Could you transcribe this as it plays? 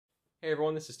Hey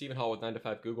everyone, this is Stephen Hall with 9 to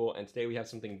 5 Google, and today we have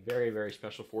something very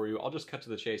special for you. I'll just cut to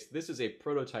the chase. This is a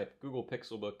prototype Google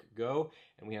Pixelbook Go,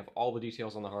 and we have all the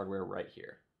details on the hardware right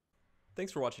here.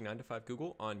 Thanks for watching 9 to 5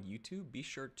 Google on YouTube. Be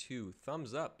sure to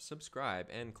thumbs up, subscribe,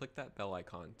 and click that bell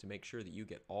icon to make sure that you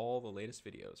get all the latest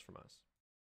videos from us.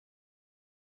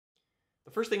 The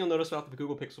first thing you'll notice about the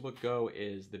Google Pixelbook Go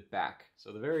is the back.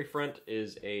 So the very front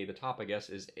is the top I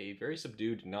guess, is a very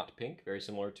subdued knot pink, very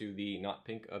similar to the knot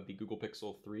pink of the Google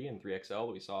Pixel 3 and 3 XL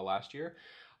that we saw last year.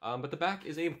 But the back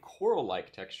is a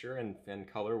coral-like texture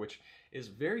and color, which is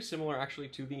very similar actually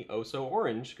to the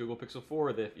oh-so-orange Google Pixel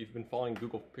 4. That if you've been following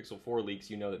Google Pixel 4 leaks,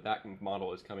 you know that that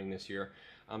model is coming this year.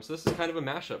 So this is kind of a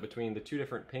mashup between the two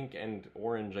different pink and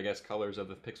orange, I guess, colors of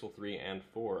the Pixel 3 and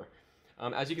 4.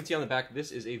 As you can see on the back,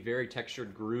 this is a very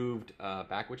textured, grooved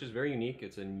back, which is very unique.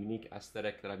 It's a unique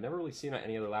aesthetic that I've never really seen on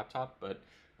any other laptop, but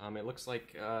it looks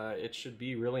like it should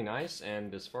be really nice,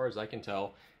 and as far as I can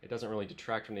tell, it doesn't really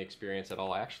detract from the experience at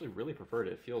all. I actually really preferred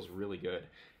it. It feels really good.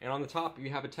 And on the top, you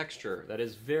have a texture that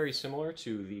is very similar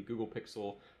to the Google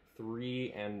Pixel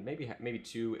 3 and maybe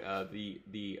 2,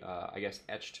 I guess,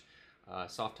 etched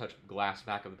soft touch glass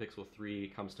back of the Pixel 3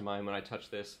 comes to mind when I touch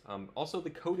this. Also,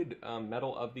 the coated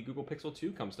metal of the Google Pixel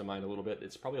 2 comes to mind a little bit.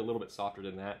 It's probably a little bit softer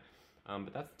than that,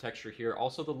 but that's the texture here.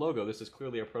 Also, the logo. This is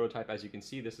clearly a prototype. As you can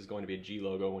see, this is going to be a G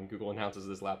logo when Google announces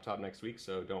this laptop next week,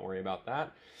 so don't worry about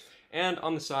that. And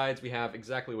on the sides, we have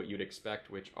exactly what you'd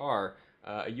expect, which are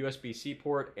a USB-C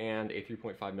port and a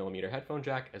 3.5mm headphone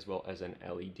jack, as well as an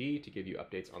LED to give you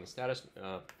updates on the status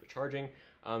for charging.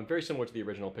 Very similar to the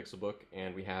original Pixelbook,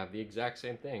 and we have the exact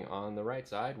same thing on the right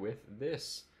side with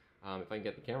this, if I can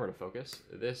get the camera to focus,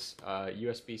 this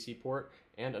USB-C port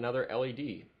and another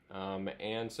LED.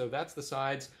 And so that's the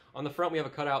sides. On the front we have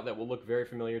a cutout that will look very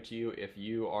familiar to you if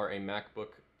you are a MacBook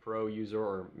Pro user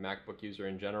or MacBook user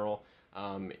in general.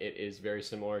 It is very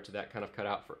similar to that kind of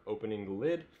cutout for opening the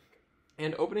lid.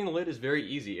 And opening the lid is very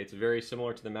easy. It's very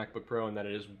similar to the MacBook Pro in that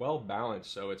it is well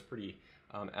balanced, so it's pretty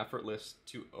effortless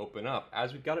to open up.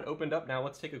 As we've got it opened up now,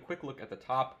 let's take a quick look at the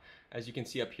top. As you can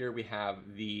see up here, we have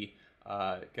the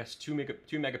I guess 2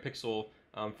 megapixel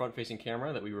front-facing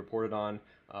camera that we reported on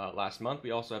last month.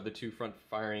 We also have the two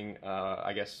front-firing,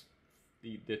 I guess,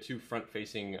 the two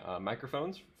front-facing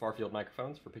microphones, far-field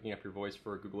microphones for picking up your voice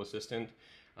for Google Assistant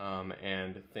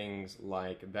and things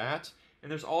like that. And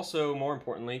there's also, more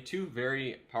importantly, two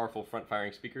very powerful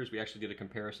front-firing speakers. We actually did a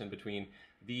comparison between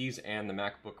these and the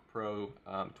MacBook Pro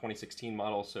 2016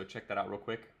 model, so check that out real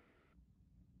quick.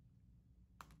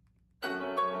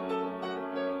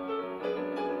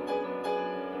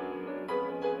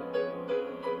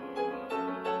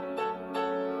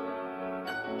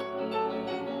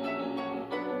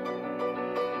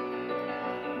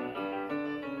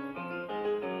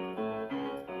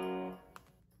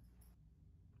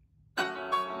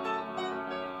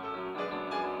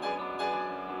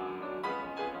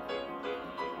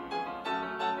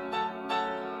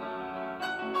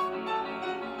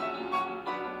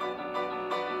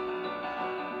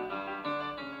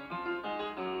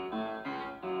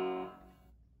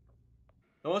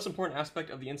 The most important aspect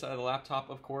of the inside of the laptop,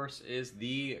 of course, is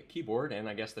the keyboard and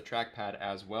I guess the trackpad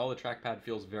as well. The trackpad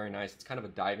feels very nice. It's kind of a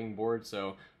diving board,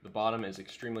 so the bottom is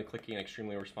extremely clicky and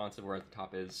extremely responsive, whereas the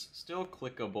top is still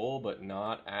clickable, but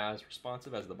not as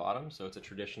responsive as the bottom, so it's a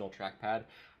traditional trackpad.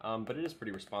 But it is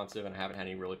pretty responsive, and I haven't had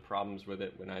any really problems with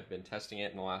it when I've been testing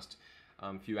it in the last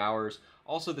few hours.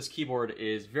 Also, this keyboard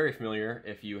is very familiar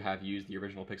if you have used the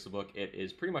original Pixelbook. It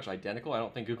is pretty much identical. I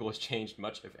don't think Google has changed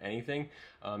much, if anything.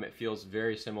 It feels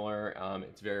very similar.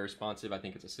 It's very responsive. I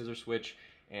think it's a scissor switch,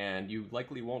 and you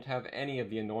likely won't have any of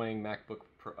the annoying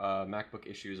MacBook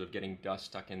issues of getting dust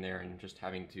stuck in there and just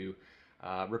having to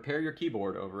repair your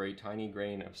keyboard over a tiny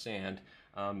grain of sand.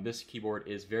 This keyboard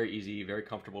is very easy, very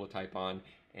comfortable to type on,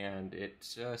 and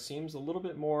it seems a little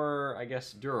bit more, I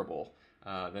guess, durable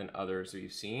than others that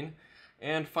you've seen.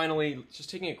 And finally,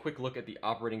 just taking a quick look at the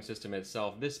operating system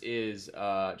itself. This is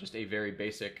just a very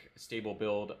basic, stable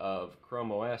build of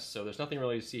Chrome OS, so there's nothing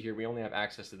really to see here. We only have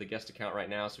access to the guest account right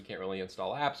now, so we can't really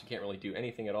install apps, we can't really do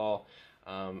anything at all,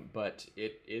 but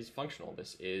it is functional.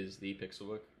 This is the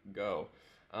Pixelbook Go.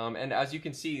 And as you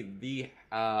can see, the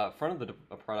front of the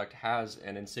product has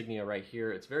an insignia right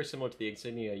here. It's very similar to the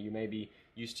insignia you may be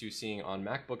used to seeing on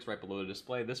MacBooks right below the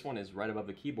display. This one is right above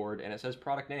the keyboard, and it says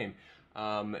product name.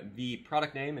 The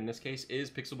product name in this case is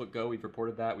Pixelbook Go. We've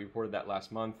reported that. We reported that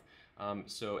last month.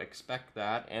 So expect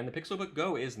that. And the Pixelbook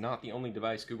Go is not the only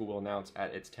device Google will announce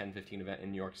at its 10/15 event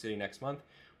in New York City next month.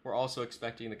 We're also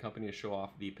expecting the company to show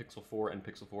off the Pixel 4 and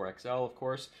Pixel 4 XL, of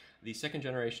course, the second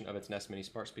generation of its Nest Mini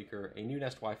smart speaker, a new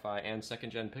Nest Wi-Fi, and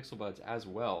second-gen Pixel Buds as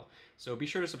well. So be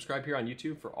sure to subscribe here on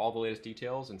YouTube for all the latest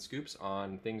details and scoops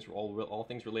on things, all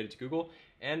things related to Google,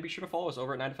 and be sure to follow us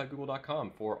over at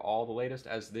 9to5google.com for all the latest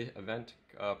as the event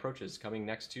approaches coming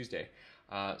next Tuesday.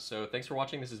 So thanks for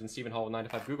watching. This has been Stephen Hall with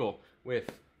 9to5Google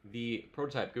with the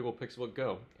prototype Google Pixelbook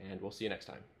Go, and we'll see you next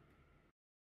time.